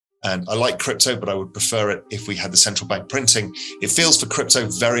And I like crypto, but I would prefer it if we had the central bank printing. It feels for crypto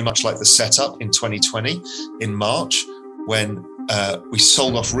very much like the setup in 2020 in March, when we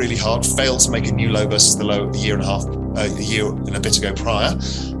sold off really hard, failed to make a new low versus the low a year and a bit ago prior,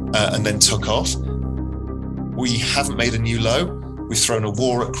 and then took off. We haven't made a new low. We've thrown a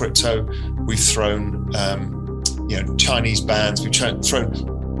war at crypto. We've thrown Chinese bans. We've thrown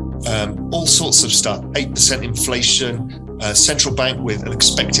all sorts of stuff. 8% inflation. Central bank with an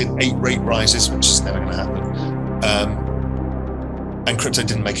expected 8 rate rises, which is never going to happen. And crypto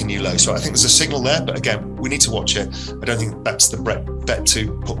didn't make a new low. So I think there's a signal there, but again, we need to watch it. I don't think that's the bet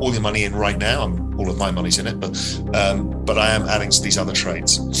to put all your money in right now. All of my money's in it, but I am adding to these other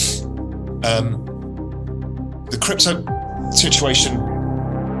trades. The crypto situation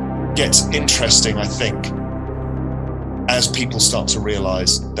gets interesting, I think, as people start to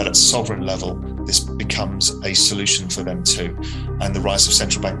realize that at sovereign level, this becomes a solution for them too. And the rise of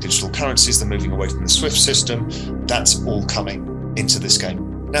central bank digital currencies, they're moving away from the SWIFT system, that's all coming into this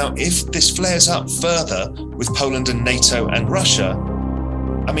game. Now, if this flares up further with Poland and NATO and Russia,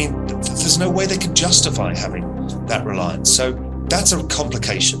 I mean, there's no way they can justify having that reliance. So that's a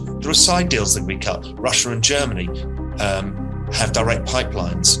complication. There are side deals that we cut. Russia and Germany have direct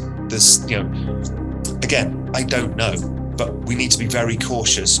pipelines. There's, again, I don't know, but we need to be very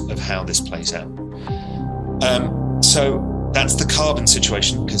cautious of how this plays out. So that's the carbon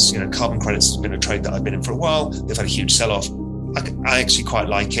situation, because carbon credits has been a trade that I've been in for a while. They've had a huge sell-off. I actually quite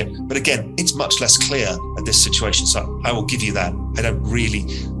like it, but again, it's much less clear at this situation. So I will give you that.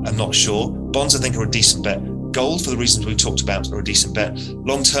 I'm not sure. Bonds, I think, are a decent bet. Gold, for the reasons we talked about, are a decent bet.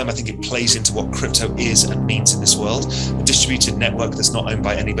 Long term, I think it plays into what crypto is and means in this world. A distributed network that's not owned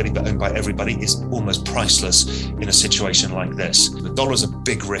by anybody but owned by everybody is almost priceless in a situation like this. The dollar is a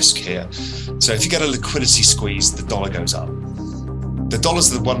big risk here. So if you get a liquidity squeeze, the dollar goes up. The dollar's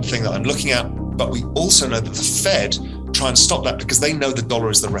the one thing that I'm looking at, but we also know that the Fed try and stop that because they know the dollar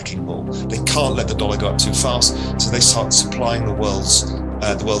is the wrecking ball. They can't let the dollar go up too fast, so they start supplying the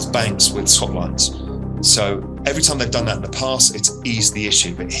world's banks with swap lines. So every time they've done that in the past, it's eased the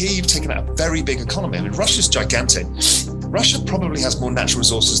issue. But here you've taken out a very big economy. I mean, Russia's gigantic. Russia probably has more natural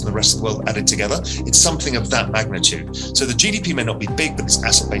resources than the rest of the world added together. It's something of that magnitude. So the GDP may not be big, but its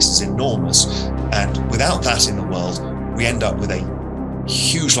asset base is enormous. And without that in the world, we end up with a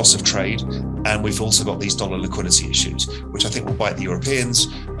huge loss of trade. And we've also got these dollar liquidity issues, which I think will bite the Europeans,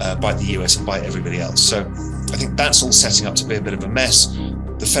 bite the US, and bite everybody else. So I think that's all setting up to be a bit of a mess.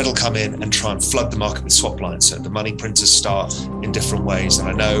 The Fed will come in and try and flood the market with swap lines. So the money printers start in different ways. And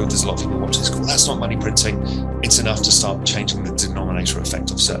I know there's a lot of people watching this call, that's not money printing. It's enough to start changing the denominator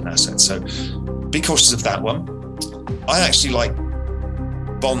effect of certain assets. So be cautious of that one. I actually like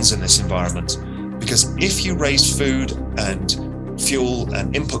bonds in this environment, because if you raise food and fuel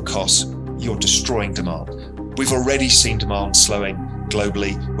and input costs, you're destroying demand. We've already seen demand slowing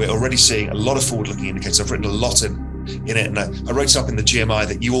globally. We're already seeing a lot of forward-looking indicators. I've written a lot in it, and I wrote it up in the GMI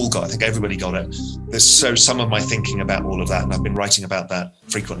that you all got. I think everybody got it. There's so some of my thinking about all of that, and I've been writing about that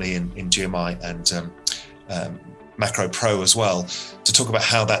frequently in GMI and Macro Pro as well, to talk about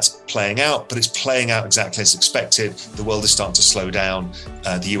how that's playing out. But it's playing out exactly as expected. The world is starting to slow down.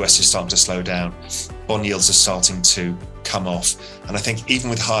 The US is starting to slow down. Bond yields are starting to come off. And I think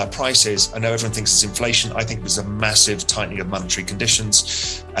even with higher prices, I know everyone thinks it's inflation. I think there's a massive tightening of monetary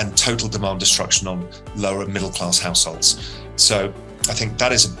conditions and total demand destruction on lower middle class households. So I think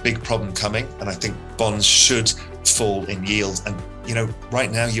that is a big problem coming. And I think bonds should fall in yield. And,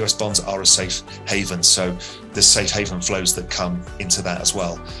 right now, US bonds are a safe haven. So there's safe haven flows that come into that as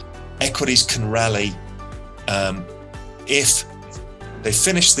well. Equities can rally if they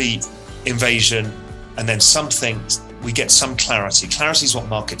finish the invasion and then we get some clarity. Clarity is what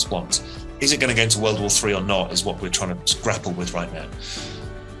markets want. Is it going to go into World War III or not is what we're trying to grapple with right now.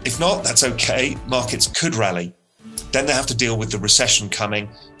 If not, that's okay. Markets could rally. Then they have to deal with the recession coming.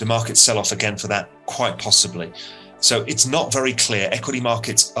 The markets sell off again for that, quite possibly. So it's not very clear. Equity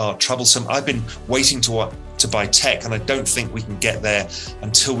markets are troublesome. I've been waiting to buy tech, and I don't think we can get there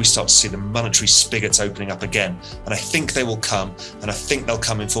until we start to see the monetary spigots opening up again. And I think they will come, and I think they'll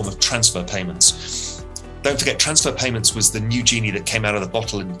come in form of transfer payments. Don't forget, transfer payments was the new genie that came out of the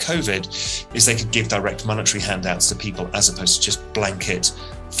bottle in COVID, is they could give direct monetary handouts to people as opposed to just blanket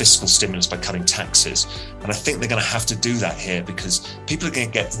fiscal stimulus by cutting taxes. And I think they're going to have to do that here, because people are going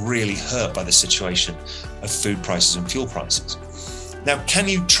to get really hurt by the situation of food prices and fuel prices. Now, can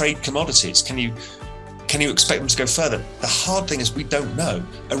you trade commodities? Can you expect them to go further? The hard thing is we don't know.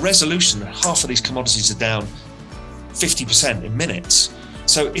 A resolution, half of these commodities are down 50% in minutes.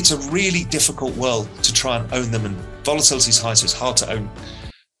 So it's a really difficult world to try and own them, and volatility is high, so it's hard to own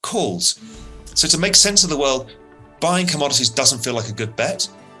calls. So to make sense of the world, buying commodities doesn't feel like a good bet.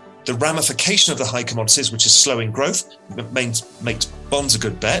 The ramification of the high commodities, which is slowing growth, makes bonds a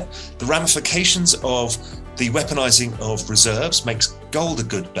good bet. The ramifications of the weaponizing of reserves makes gold a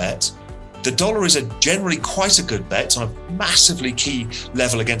good bet. The dollar is generally quite a good bet on a massively key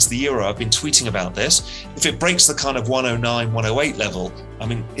level against the euro. I've been tweeting about this. If it breaks the kind of 109, 108 level, I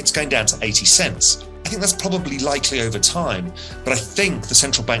mean, it's going down to 80 cents. I think that's probably likely over time, but I think the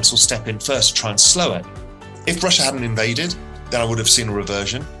central banks will step in first to try and slow it. If Russia hadn't invaded, then I would have seen a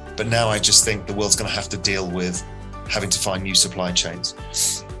reversion. But now I just think the world's going to have to deal with having to find new supply chains.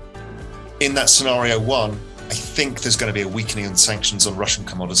 In that scenario one, I think there's going to be a weakening in sanctions on Russian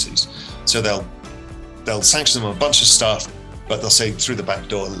commodities. So they'll sanction them on a bunch of stuff, but they'll say through the back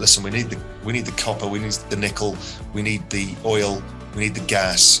door, listen, we need the copper, we need the nickel, we need the oil, we need the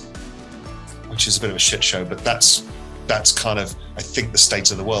gas, which is a bit of a shit show, but that's kind of, I think, the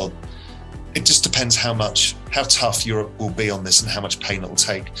state of the world. It just depends how tough Europe will be on this and how much pain it will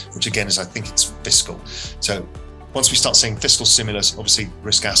take, which again is, I think it's fiscal. So once we start seeing fiscal stimulus, obviously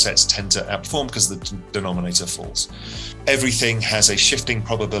risk assets tend to outperform because the denominator falls. Everything has a shifting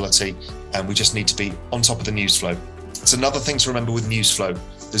probability and we just need to be on top of the news flow. It's another thing to remember with news flow.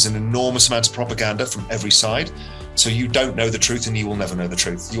 There's an enormous amount of propaganda from every side. So you don't know the truth and you will never know the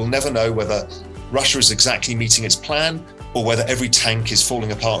truth. You will never know whether Russia is exactly meeting its plan or whether every tank is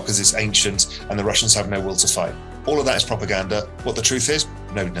falling apart because it's ancient and the Russians have no will to fight. All of that is propaganda. What the truth is,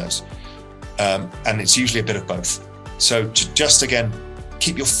 nobody knows. And it's usually a bit of both. So just again,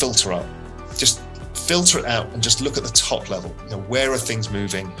 keep your filter up. Just filter it out and just look at the top level. You know, where are things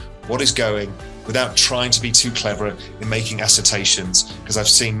moving? What is going? Without trying to be too clever in making assertions, because I've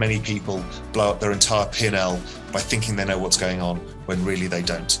seen many people blow up their entire P&L by thinking they know what's going on when really they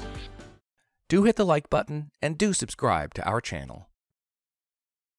don't. Do hit the like button and do subscribe to our channel.